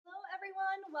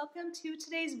welcome to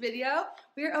today's video.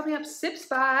 We are opening up Sips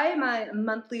by, my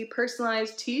monthly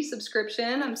personalized tea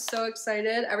subscription. I'm so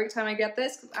excited every time I get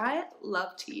this because I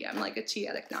love tea. I'm like a tea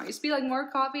addict now. I used to be like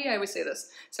more coffee. I always say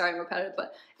this. Sorry, I'm repetitive,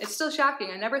 but it's still shocking.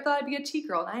 I never thought I'd be a tea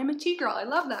girl, and I am a tea girl. I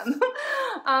love them.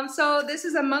 So this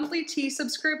is a monthly tea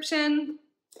subscription.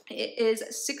 It is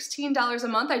 $16 a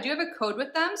month. I do have a code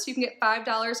with them, so you can get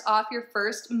 $5 off your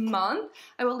first month.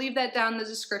 I will leave that down in the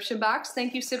description box.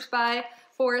 Thank you, Sips by,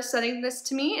 for sending this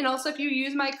to me. And also, if you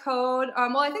use my code,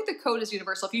 well, I think the code is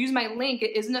universal. If you use my link,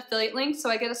 it is an affiliate link, so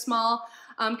I get a small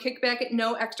kickback at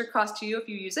no extra cost to you if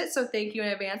you use it. So thank you in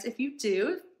advance if you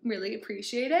do. Really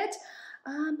appreciate it.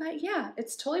 But yeah,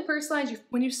 it's totally personalized.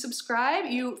 When you subscribe,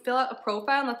 you fill out a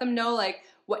profile and let them know like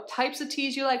what types of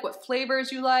teas you like, what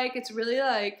flavors you like. It's really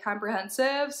like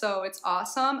comprehensive, so it's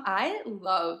awesome. I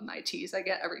love my teas I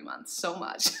get every month so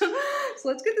much. So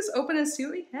let's get this open and see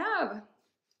what we have.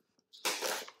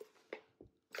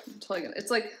 I'm totally gonna,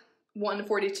 it's like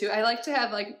 1:42. I like to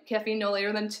have like caffeine no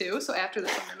later than 2, so after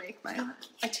this I'm gonna make my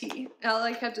tea. I'll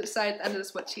like have to decide at the end of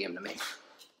this what tea I'm gonna make.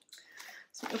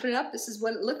 So open it up, this is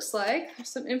what it looks like. There's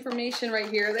some information right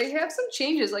here. They have some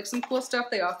changes, like some cool stuff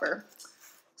they offer.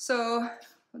 So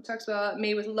it talks about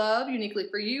made with love, uniquely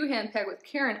for you, hand packed with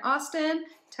care in Austin,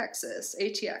 Texas,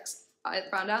 ATX. I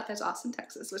found out that's Austin,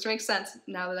 Texas, which makes sense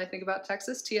now that I think about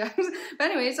Texas, TX.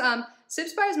 But anyways,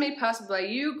 Sips by is made possible by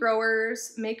you,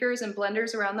 growers, makers, and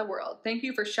blenders around the world. Thank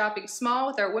you for shopping small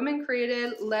with our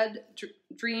women-created, led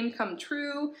dream come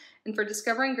true, and for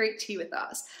discovering great tea with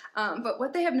us. But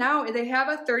what they have now, they have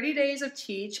a 30 days of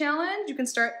tea challenge. You can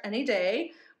start any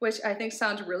day, which I think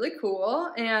sounds really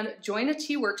cool, and join a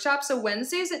tea workshop. So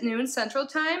Wednesdays at noon Central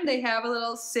Time, they have a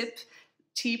little sip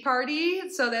tea party,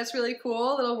 so that's really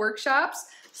cool, little workshops.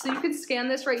 So you can scan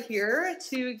this right here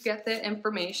to get the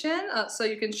information. So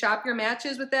you can shop your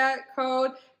matches with that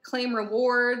code, claim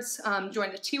rewards,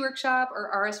 join a tea workshop,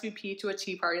 or RSVP to a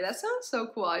tea party. That sounds so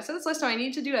cool. I said this last time, I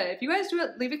need to do it. If you guys do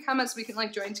it, leave a comment so we can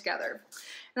like join together.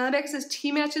 And on the back it says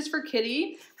tea matches for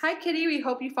Kitty. Hi Kitty, we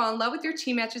hope you fall in love with your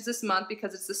tea matches this month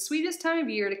because it's the sweetest time of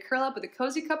year to curl up with a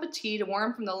cozy cup of tea to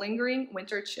warm from the lingering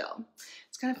winter chill.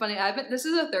 It's kind of funny. This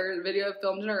is the 3rd video I've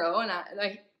filmed in a row, and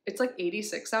it's like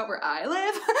 86 out where I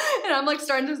live, and I'm like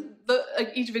starting to,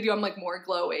 like each video I'm like more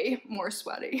glowy, more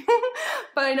sweaty.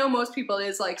 But I know most people it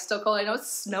is like still cold. I know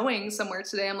it's snowing somewhere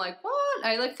today. I'm like, what?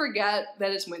 I like forget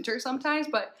that it's winter sometimes,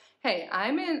 but hey,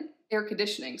 I'm in air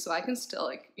conditioning, so I can still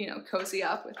like, you know, cozy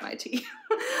up with my tea.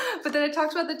 But then it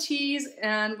talks about the teas,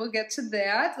 and we'll get to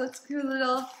that. Let's do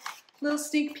a little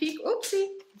sneak peek. Oopsie,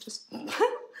 just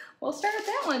we'll start with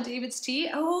that one, David's tea.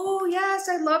 Oh yes,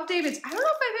 I love David's. I don't know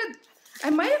if I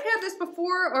might have had this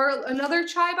before or another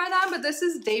chai by them, but this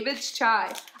is David's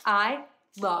chai. I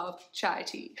love chai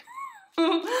tea.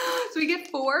 So we get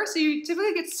 4, so you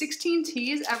typically get 16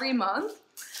 teas every month.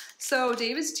 So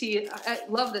David's tea, I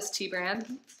love this tea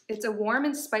brand. It's a warm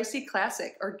and spicy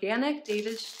classic, organic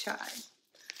David's chai.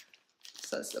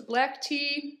 So it's the black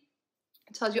tea.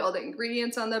 It tells you all the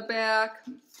ingredients on the back.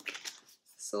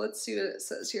 So let's see what it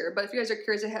says here. But if you guys are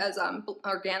curious, it has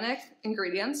organic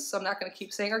ingredients, so I'm not going to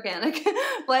keep saying organic.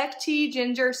 Black tea,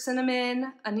 ginger,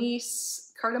 cinnamon,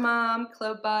 anise, cardamom,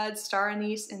 clove buds, star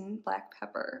anise, and black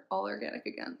pepper. All organic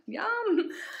again. Yum!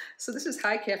 So this is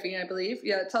high caffeine, I believe.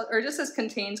 Yeah, or it just says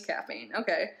contains caffeine.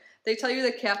 Okay. They tell you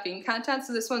the caffeine content,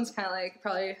 so this one's kind of like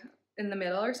probably in the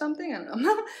middle or something. I don't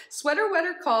know. Sweater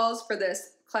Wetter calls for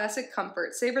this classic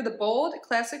comfort. Savor the bold,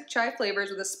 classic chai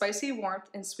flavors with a spicy warmth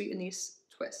and sweet anise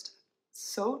twist.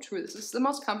 So true. This is the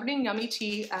most comforting, yummy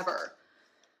tea ever.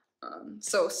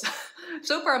 So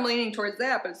far I'm leaning towards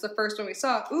that, but it's the first one we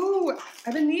saw. Ooh,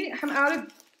 I've been needing, I'm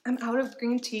out of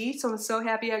green tea, so I'm so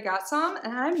happy I got some,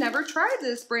 and I've never tried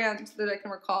this brand that I can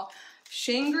recall.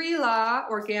 Shangri-La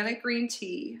Organic Green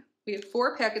Tea. We have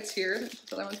 4 packets here.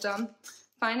 The other one's down.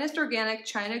 Finest organic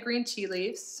China green tea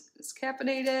leaves. It's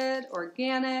caffeinated,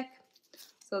 organic.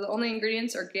 So the only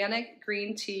ingredients, organic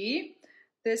green tea.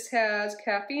 This has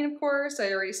caffeine, of course.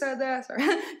 I already said that. Sorry.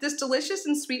 This delicious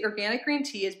and sweet organic green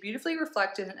tea is beautifully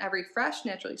reflected in every fresh,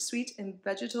 naturally sweet, and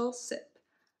vegetal sip.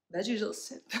 Vegetal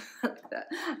sip. Like that.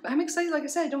 But I'm excited. Like I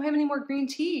said, I don't have any more green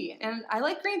tea. And I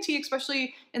like green tea,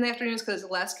 especially in the afternoons because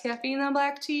it's less caffeine than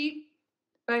black tea.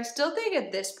 But I still think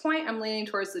at this point, I'm leaning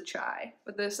towards the chai.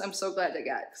 But this, I'm so glad to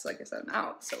get because, like I said, I'm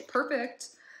out. So perfect.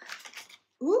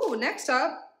 Ooh, next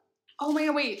up. Oh my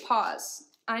God, wait, pause.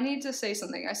 I need to say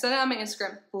something. I said it on my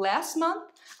Instagram. Last month,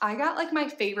 I got like my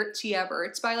favorite tea ever.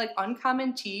 It's by like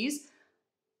Uncommon Teas.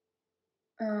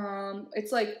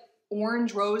 It's like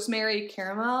orange rosemary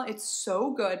caramel. It's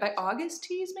so good. By August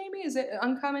Teas, maybe? Is it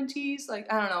Uncommon Teas?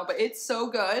 Like, I don't know, but it's so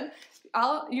good.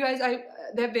 You guys,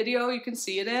 that video you can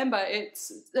see it in, but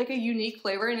it's like a unique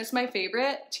flavor and it's my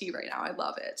favorite tea right now. I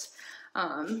love it.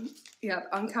 Yeah,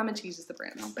 Uncommon Teas is the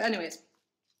brand though. But anyways,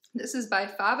 this is by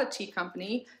Fava Tea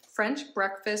Company, French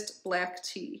Breakfast Black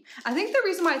Tea. I think the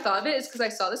reason why I thought of it is because I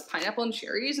saw this pineapple and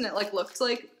cherries and it like looked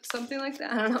like something like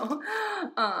that. I don't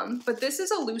know. But this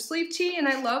is a loose leaf tea, and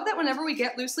I love that whenever we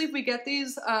get loose leaf, we get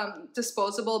these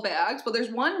disposable bags. Well,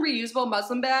 there's one reusable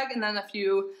muslin bag and then a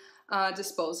few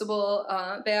disposable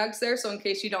bags there. So in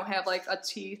case you don't have like a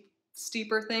tea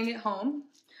steeper thing at home,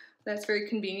 that's very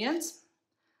convenient.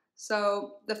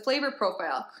 So the flavor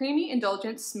profile, creamy,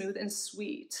 indulgent, smooth, and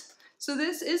sweet. So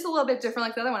this is a little bit different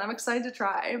like the other one. I'm excited to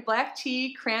try. Black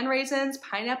tea, cran raisins,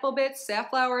 pineapple bits,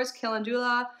 safflowers,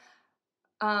 calendula,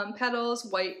 petals,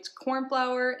 white corn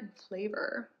flour, and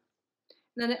flavor.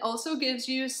 And then it also gives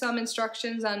you some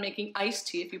instructions on making iced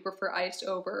tea if you prefer iced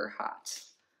over hot.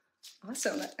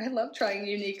 Awesome. I love trying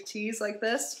unique teas like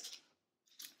this.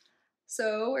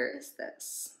 So where is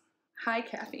this? High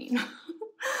caffeine.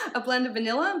 A blend of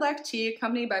vanilla and black tea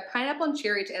accompanied by pineapple and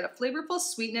cherry to add a flavorful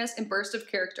sweetness and burst of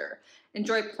character.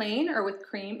 Enjoy plain or with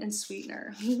cream and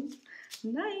sweetener.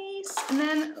 Nice. And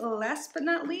then last but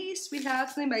not least, we have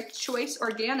something by Choice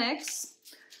Organics.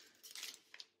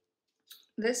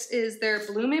 This is their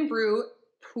Bloom and Brew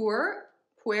Puer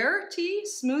Tea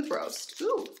Smooth Roast.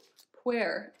 Ooh,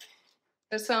 puer.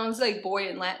 It sounds like boy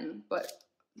in Latin, but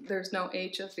there's no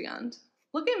H at the end.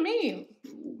 Look at me,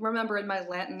 remembering my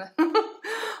Latin.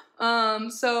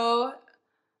 So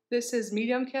this is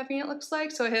medium caffeine, it looks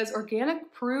like. So it has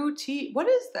organic Peru tea. What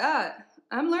is that?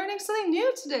 I'm learning something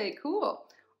new today. Cool.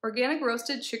 Organic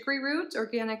roasted chicory root,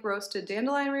 organic roasted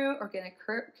dandelion root, organic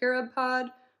carob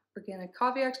pod, organic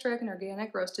coffee extract, and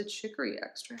organic roasted chicory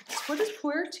extract. What is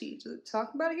puer tea? Does it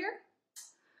talk about it here?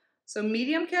 So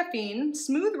medium caffeine.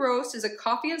 Smooth roast is a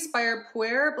coffee-inspired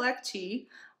puer black tea.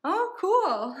 Oh,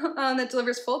 cool. That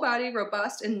delivers full body,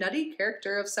 robust, and nutty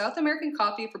character of South American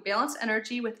coffee for balanced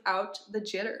energy without the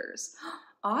jitters.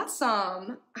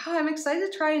 Awesome. Oh, I'm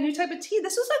excited to try a new type of tea.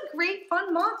 This was a great,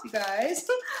 fun month, you guys.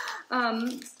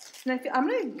 And I'm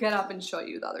going to get up and show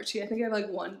you the other tea. I think I have like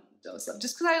one dose of,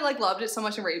 just because I like loved it so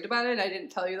much and raved about it, and I didn't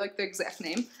tell you like the exact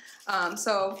name.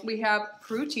 So we have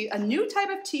Peru tea, a new type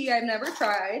of tea I've never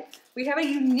tried. We have a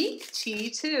unique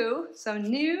tea too. So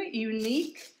new,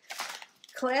 unique,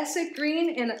 classic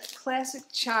green, and classic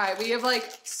chai. We have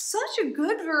like such a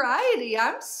good variety.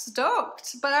 I'm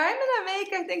stoked. But I'm gonna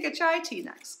make, I think, a chai tea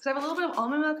next because I have a little bit of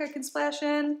almond milk I can splash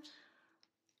in.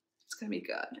 It's gonna be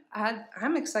good.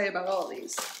 I'm excited about all of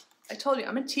these. I told you,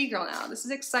 I'm a tea girl now. This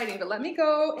is exciting, but let me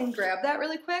go and grab that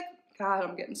really quick. God,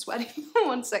 I'm getting sweaty.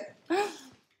 One second.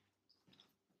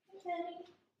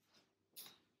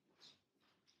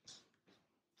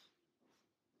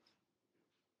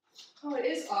 Oh, it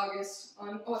is August.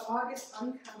 August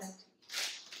Uncommon Tea.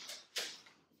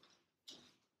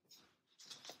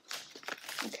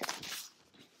 Okay.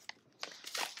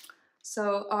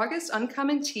 So August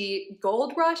Uncommon Tea,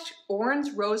 Gold Rush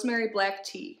Orange Rosemary Black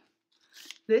Tea.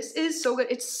 This is so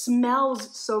good. It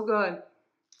smells so good.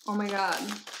 Oh my God.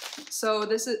 So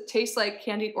this tastes like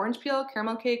candied orange peel,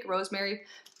 caramel cake, rosemary.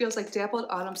 Feels like dappled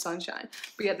autumn sunshine.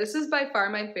 But yeah, this is by far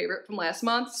my favorite from last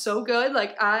month. So good.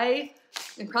 Like I'm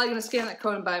probably gonna scan that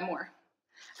code and buy more.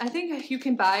 I think you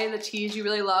can buy the teas you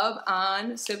really love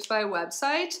on Sips by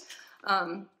website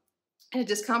at a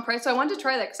discount price. So I wanted to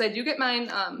try that because I do get mine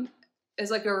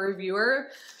as like a reviewer,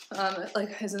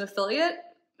 like as an affiliate.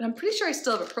 And I'm pretty sure I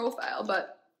still have a profile,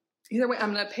 but either way,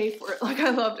 I'm gonna pay for it. Like I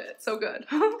loved it, so good.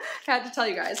 Had to tell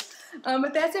you guys.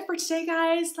 But that's it for today,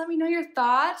 guys. Let me know your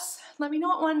thoughts. Let me know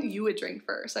what one you would drink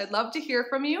first. I'd love to hear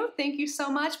from you. Thank you so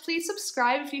much. Please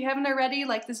subscribe if you haven't already.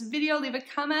 Like this video, leave a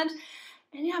comment.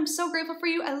 And yeah, I'm so grateful for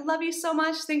you. I love you so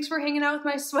much. Thanks for hanging out with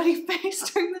my sweaty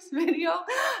face during this video.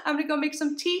 I'm gonna go make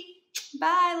some tea.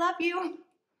 Bye, love you.